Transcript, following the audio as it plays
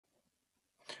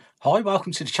Hi,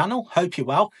 welcome to the channel. Hope you're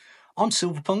well. I'm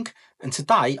Silverpunk, and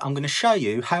today I'm going to show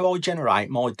you how I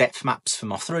generate my depth maps for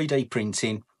my 3D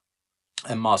printing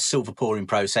and my silver pouring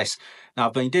process. Now,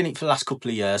 I've been doing it for the last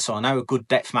couple of years, so I know a good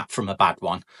depth map from a bad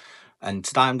one. And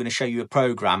today I'm going to show you a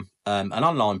program, an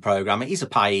online program. It is a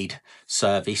paid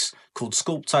service called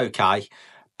Sculpt OK,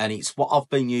 and it's what I've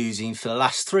been using for the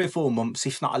last 3 or 4 months,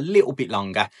 if not a little bit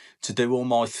longer, to do all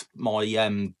my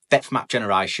depth map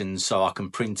generations, so I can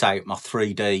print out my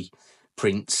 3D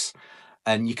prints.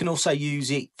 And you can also use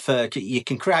it for, you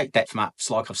can create depth maps,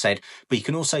 like I've said, but you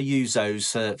can also use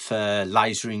those for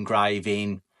laser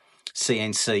engraving,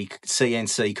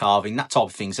 CNC carving, that type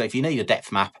of thing. So if you need a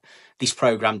depth map,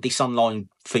 this online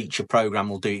feature program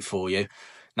will do it for you.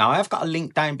 Now, I have got a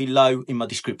link down below in my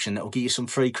description that will give you some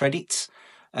free credits,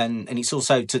 and it's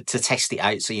also to test it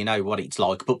out so you know what it's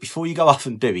like. But before you go off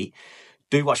and do it,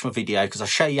 do watch my video, because I'll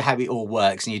show you how it all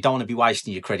works, and you don't want to be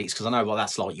wasting your credits, because I know what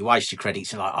that's like. You waste your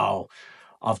credits and you're like, oh,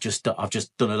 I've just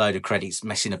done a load of credits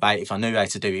messing about. If I knew how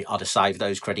to do it, I'd have saved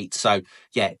those credits. So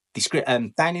yeah,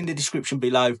 down in the description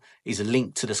below is a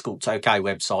link to the Sculpt OK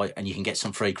website, and you can get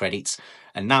some free credits.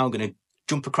 And now I'm going to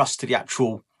jump across to the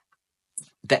actual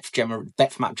depth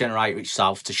map generator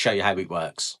itself to show you how it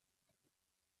works.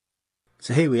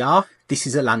 So here we are. This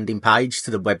is a landing page to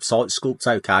the website Sculpt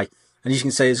OK, and as you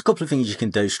can see, there's a couple of things you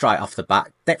can do straight off the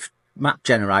bat: depth map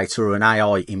generator or an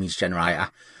AI image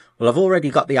generator. Well, I've already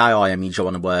got the AI image I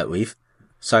want to work with,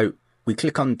 so we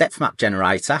click on depth map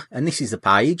generator, and this is the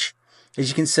page. As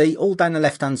you can see, all down the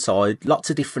left hand side, lots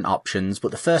of different options,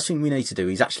 but the first thing we need to do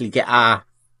is actually get our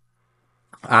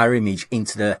image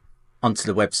onto the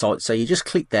website. So you just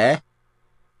click there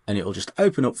and it will just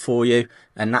open up for you,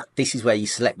 and this is where you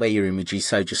select where your image is.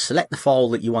 So just select the file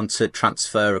that you want to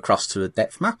transfer across to a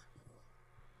depth map,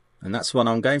 and that's what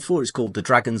I'm going for. It's called the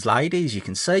Dragon's Lady, as you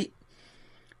can see.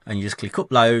 And you just click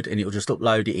upload, and it'll just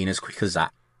upload it in as quick as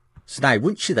that. So now,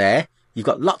 once you're there, you've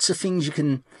got lots of things you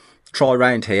can try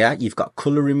around here. You've got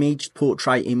colour image,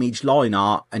 portrait image, line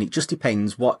art, and it just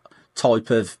depends what type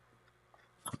of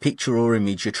picture or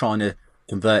image you're trying to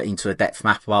convert into a depth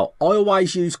map. Well, I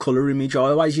always use colour image. I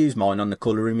always use mine on the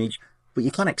colour image, but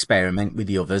you can experiment with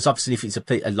the others. Obviously, if it's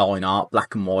a line art,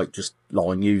 black and white, just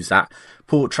use that.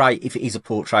 Portrait, if it is a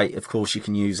portrait, of course you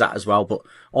can use that as well, but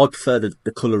I prefer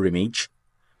the colour image.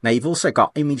 Now, you've also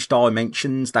got image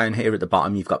dimensions down here at the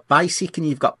bottom. You've got basic and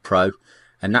you've got pro,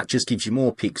 and that just gives you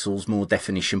more pixels, more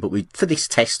definition. But for this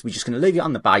test, we're just going to leave it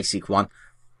on the basic one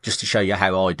just to show you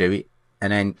how I do it.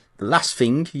 And then the last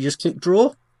thing, you just click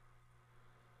draw.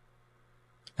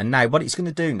 And now what it's going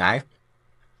to do now,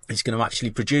 it's going to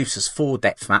actually produce us 4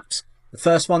 depth maps. The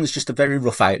first one is just a very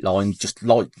rough outline, just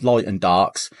light and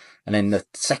darks. And then the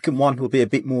second one will be a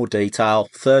bit more detail.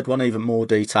 Third one, even more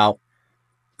detail.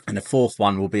 And the fourth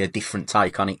one will be a different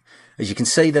take on it. As you can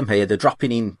see them here, they're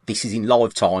dropping in. This is in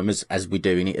live time as we're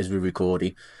doing it, as we're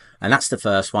recording. And that's the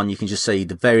first one. You can just see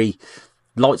the very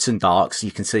lights and darks.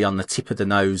 You can see on the tip of the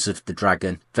nose of the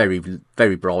dragon, very,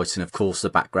 very bright. And of course, the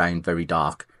background, very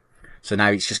dark. So now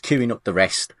it's just queuing up the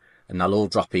rest, and they'll all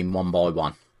drop in one by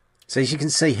one. So as you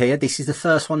can see here, this is the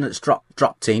first one that's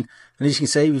dropped in. And as you can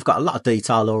see, we've got a lot of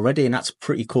detail already, and that's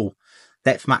pretty cool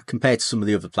depth map compared to some of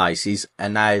the other places.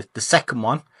 And now the second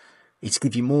one, it's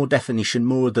give you more definition,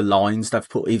 more of the lines they've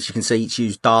put. As you can see, it's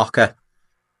used a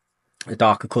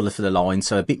darker colour for the lines,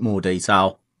 so a bit more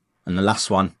detail. And the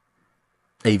last one,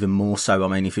 even more so. I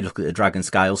mean, if you look at the dragon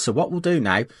scale. So what we'll do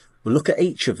now, we'll look at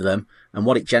each of them and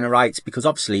what it generates, because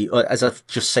obviously, as I've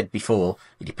just said before,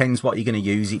 it depends what you're going to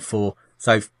use it for.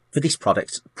 So for this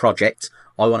project,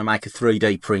 I want to make a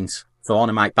 3D print. So I want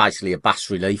to make basically a bas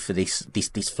relief for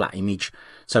this flat image.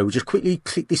 So we'll just quickly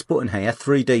click this button here,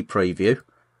 3D preview.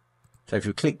 So if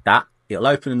you click that, it'll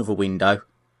open another window.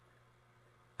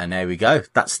 And there we go.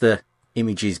 That's the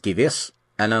images give us.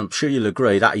 And I'm sure you'll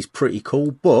agree that is pretty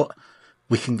cool, but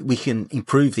we can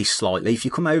improve this slightly. If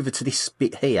you come over to this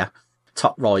bit here,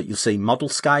 top right, you'll see model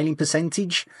scaling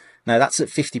percentage. Now that's at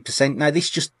 50%. Now this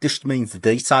just means the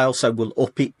detail. So we'll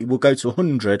up it. We'll go to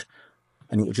 100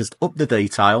 and it will just up the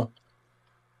detail.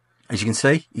 As you can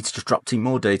see, it's just dropped in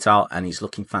more detail and it's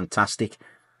looking fantastic.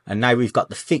 And now we've got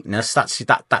the thickness. That's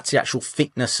the actual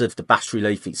thickness of the bas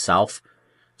relief itself.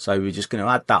 So we're just going to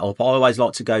add that up. I always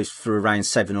like to go for around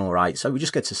 7 or 8. So we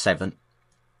just go to 7.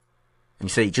 And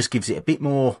you see, it just gives it a bit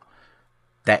more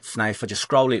depth. Now, if I just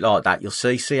scroll it like that, you'll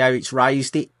see how it's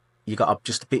raised it. You got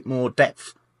just a bit more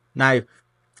depth. Now,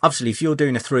 obviously, if you're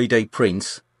doing a 3D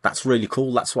print, that's really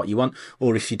cool. That's what you want.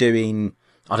 Or if you're doing,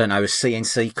 I don't know, a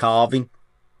CNC carving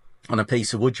on a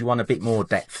piece of wood, you want a bit more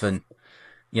depth. And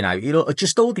You know, it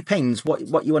just all depends what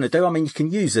you want to do. I mean, you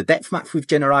can use the depth maps we've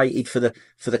generated for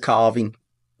the carving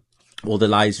or the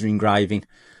laser engraving,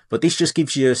 but this just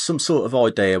gives you some sort of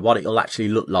idea what it'll actually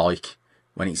look like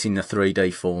when it's in the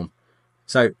 3D form.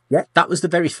 So yeah, that was the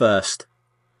very first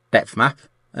depth map,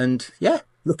 and yeah,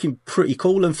 looking pretty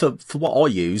cool. And for what I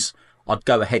use, I'd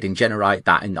go ahead and generate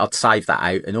that, and I'd save that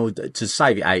out. And order to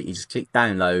save it out, you just click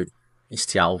download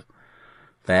STL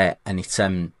there, and it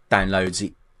downloads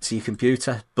it to your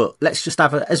computer. But let's just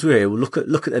have as we're here, we'll look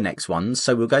at the next ones.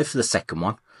 So we'll go for the second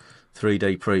one,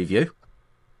 3D preview.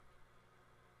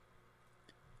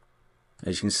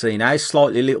 As you can see now,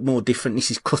 slightly a little more different. This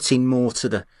is cutting more to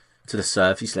the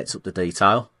surface. Let's up the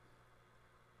detail.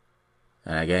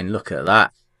 And again, look at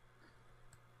that.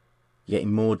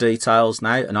 Getting more details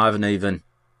now, and I haven't even,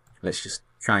 let's just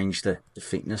change the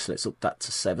thickness. Let's up that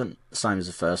to 7, same as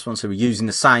the first one. So we're using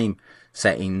the same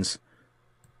settings.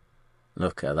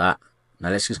 Look at that. Now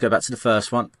let's just go back to the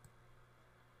first one.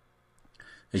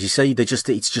 As you see,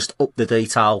 it's just up the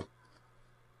detail.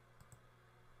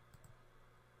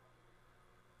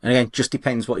 And again, just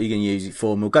depends what you're going to use it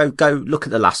for. And we'll go look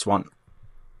at the last one.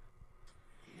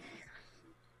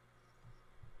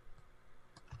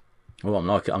 Oh, I'm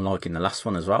liking the last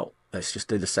one as well. Let's just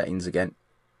do the settings again.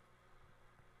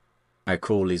 How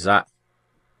cool is that?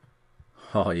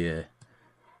 Oh yeah.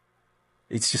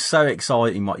 It's just so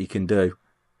exciting what you can do.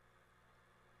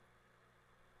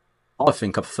 I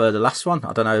think I prefer the last one.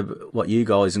 I don't know what you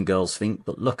guys and girls think,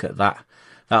 but look at that.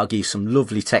 That'll give some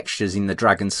lovely textures in the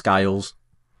dragon scales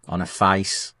on a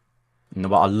face. And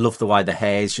I love the way the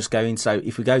hair is just going. So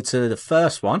if we go to the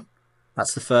first one,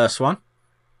 that's the first one.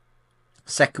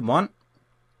 Second one,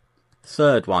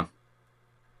 third one.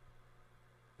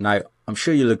 Now, I'm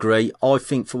sure you'll agree, I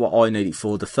think for what I need it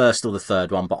for, the first or the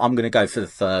third one, but I'm going to go for the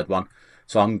third one.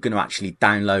 So I'm going to actually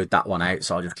download that one out.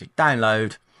 So I'll just click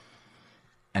download,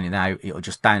 and now it'll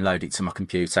just download it to my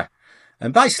computer.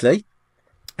 And basically,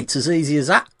 it's as easy as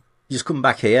that. You just come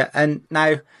back here, and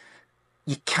now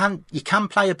you can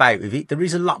play about with it. There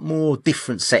is a lot more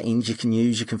different settings you can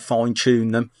use. You can fine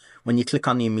tune them. When you click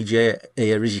on the image here,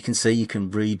 as you can see, you can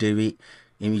redo it,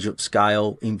 image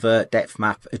upscale, invert depth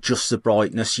map, adjust the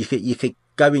brightness. You could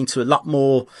go into a lot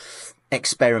more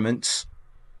experiments.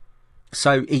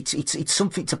 So it's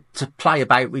something to play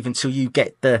about with until you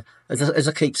get the, as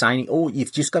I keep saying,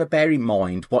 you've just got to bear in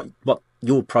mind what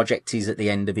your project is at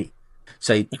the end of it.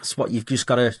 So that's what you've just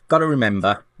got to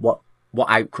remember, what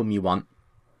outcome you want.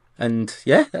 And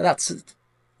yeah,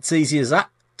 it's easy as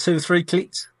that. 2 or 3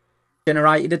 clicks,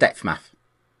 generated a depth map.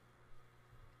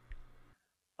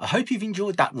 I hope you've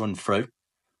enjoyed that run through.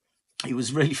 It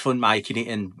was really fun making it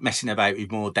and messing about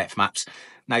with more depth maps.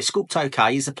 Now, Sculpt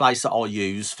OK is the place that I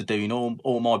use for doing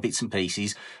all my bits and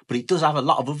pieces, but it does have a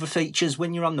lot of other features.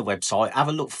 When you're on the website, have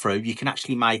a look through. You can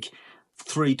actually make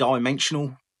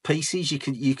 3-dimensional pieces.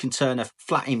 You can turn a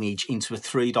flat image into a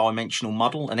 3-dimensional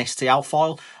model, an STL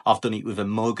file. I've done it with a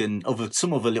mug and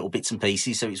some other little bits and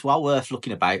pieces, so it's well worth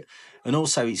looking about. And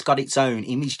also, it's got its own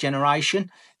image generation.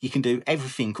 You can do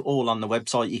everything all on the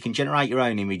website. You can generate your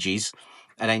own images,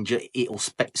 and then it'll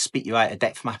spit you out a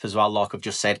depth map as well, like I've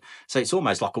just said. So it's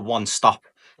almost like a one-stop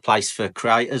place for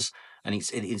creators, and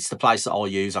it's the place that I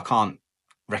use. I can't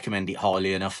recommend it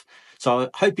highly enough. So I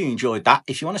hope you enjoyed that.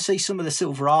 If you want to see some of the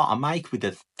silver art I make with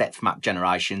the depth map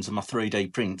generations and my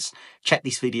 3D prints, check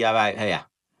this video out here.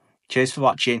 Cheers for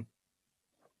watching.